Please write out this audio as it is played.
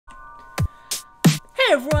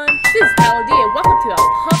Hi everyone, this is Melody and welcome to our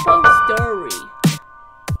Poppo story.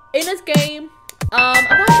 In this game, I'm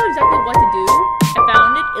not sure exactly what to do. I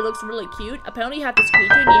found it, it looks really cute. Apparently you have this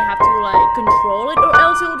creature and you have to like control it or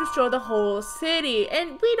else it will destroy the whole city.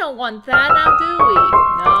 And we don't want that now, do we?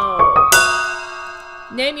 No.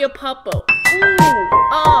 Name your Poppo.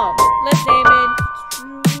 Ooh, let's name it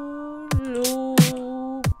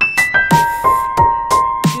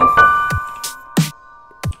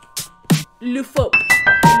Lufop.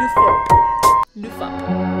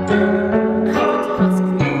 How it has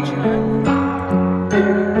creature.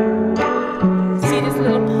 See this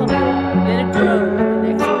little Poppo, let it grow in the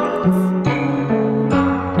next month.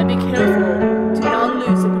 And be careful to not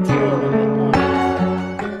lose the control of it on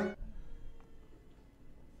it.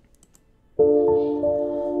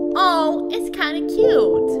 Oh, it's kinda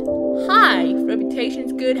cute. Hi,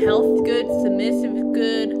 reputation's good, health's good, submissive is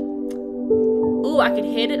good. Ooh, I can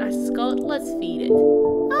hit it. I skull. Let's feed it.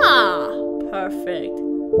 Ah, perfect.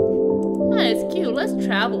 That is cute. Let's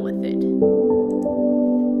travel with it.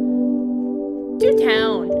 To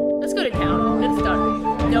town. Let's go to town. Let's start.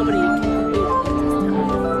 Nobody can do this time.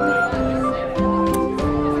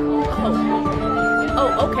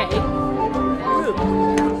 Oh, okay. Room.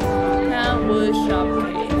 Town, wood, shop,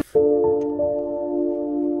 cave.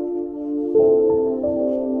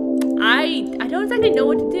 I don't exactly know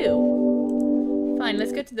what to do. Fine,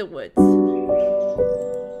 let's go to the woods.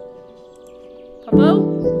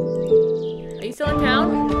 Poppo? Are you still in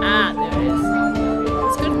town? Ah, there it is.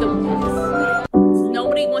 Let's go to the woods.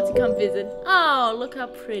 Nobody wants to come visit. Oh, look how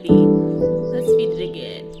pretty. Let's feed it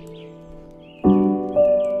again.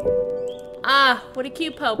 Ah, what a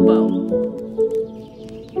cute Poppo.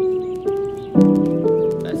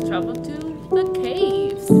 Let's travel to the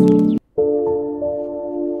caves.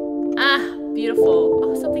 Ah, beautiful.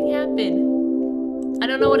 Oh, something happened. I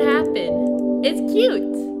don't know what happened. It's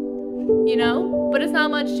cute, you know, but it's not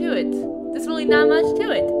much to it. There's really not much to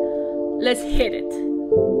it. Let's hit it.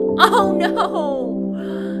 Oh no!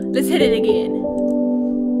 Let's hit it again.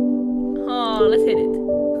 Oh, let's hit it.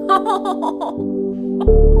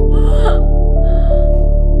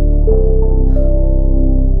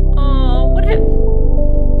 Oh, what happened?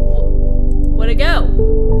 Where'd it go?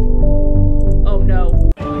 Oh no.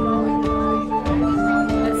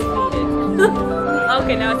 Let's feed it.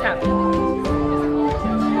 Okay, now it's happening.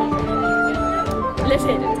 Let's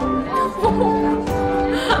hit it.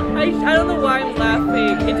 I don't know why I'm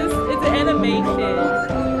laughing. It's an animation.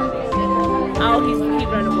 Oh, he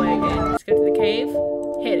ran away again. Let's go to the cave.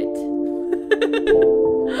 Hit it.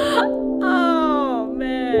 Oh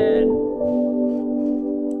man.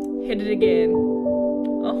 Hit it again.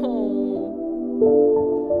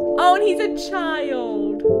 Oh, and he's a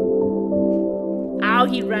child. Ow,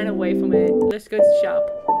 he ran away from it. Let's go to the shop.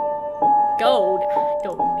 Gold. I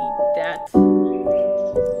don't need that.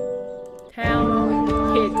 Town.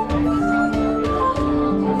 Hit.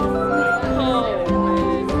 Oh,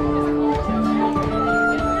 man.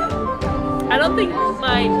 I don't think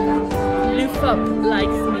my Lufop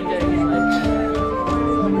likes me very much.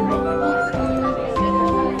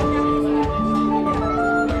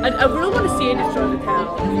 I really want to see it destroy the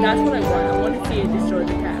town. That's what I want. I want to see it destroy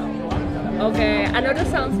the town. Okay, I know that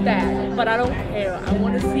sounds bad, but I don't care. I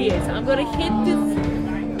want to see it. So I'm gonna hit this,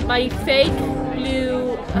 my fake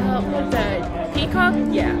blue, what's that? Peacock?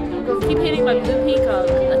 Yeah. I'm gonna keep hitting my blue peacock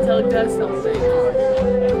until it does something.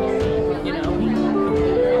 You know?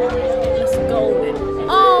 Let's golden.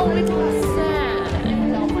 Oh, it's sad.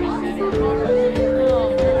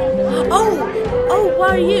 Oh, what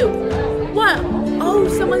are you? What? Oh,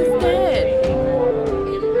 someone's dead.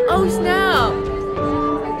 Oh, snap.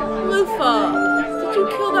 Did you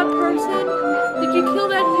kill that person? Did you kill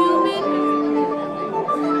that human?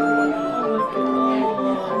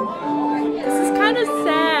 This is kind of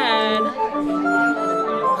sad.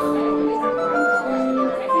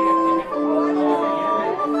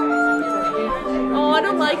 Oh, I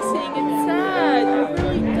don't like seeing it sad. I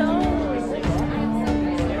really don't.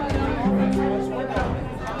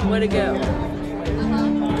 Where'd it go?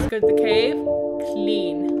 Let's go to the cave.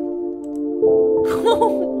 Clean.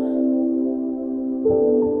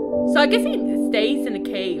 So I guess he stays in a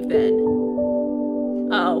cave then.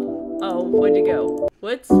 Oh, where'd you go?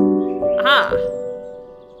 What? Ah.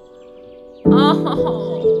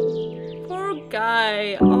 Oh, poor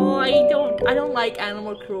guy. Oh, I don't like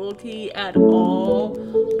animal cruelty at all.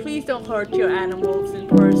 Please don't hurt your animals in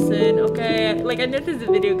person, okay? Like, I know this is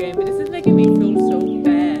a video game, but this is making me feel so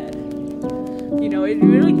bad. You know, it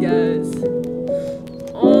really does.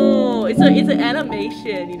 Oh, it's an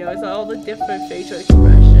animation, you know, it's all the different facial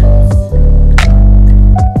expressions.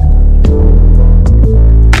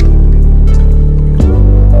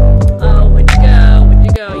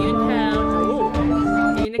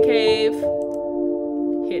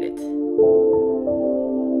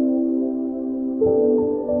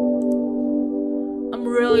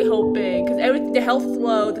 really hoping, because everything, the health's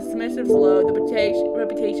low, the submissive's low, the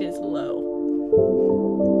reputation is low.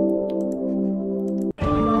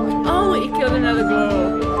 Oh, he killed another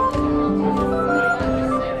girl.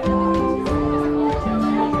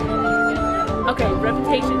 Okay,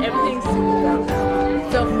 reputation, everything's super low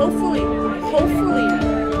now. So hopefully, you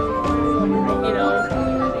know,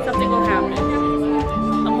 something will happen.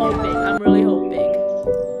 I'm hoping, I'm really hoping.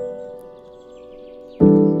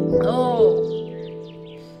 Oh.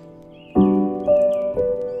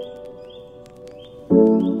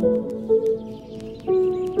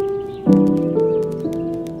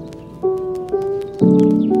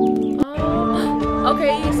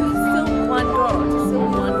 Okay, so it's still one girl. It's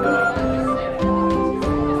still one girl.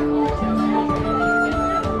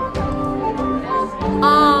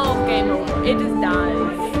 Oh, game over. It just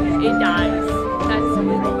dies. It dies. That's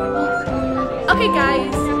it. Okay,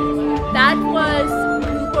 guys. That was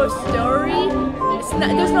Poppo's story.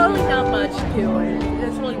 There's really not much to it.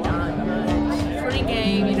 There's really not much. Free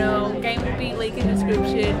game, you know. Game will be linked in the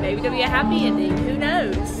description. Maybe there'll be a happy ending. Who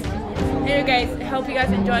knows? Anyway, guys, I hope you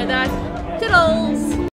guys enjoyed that. Toodles!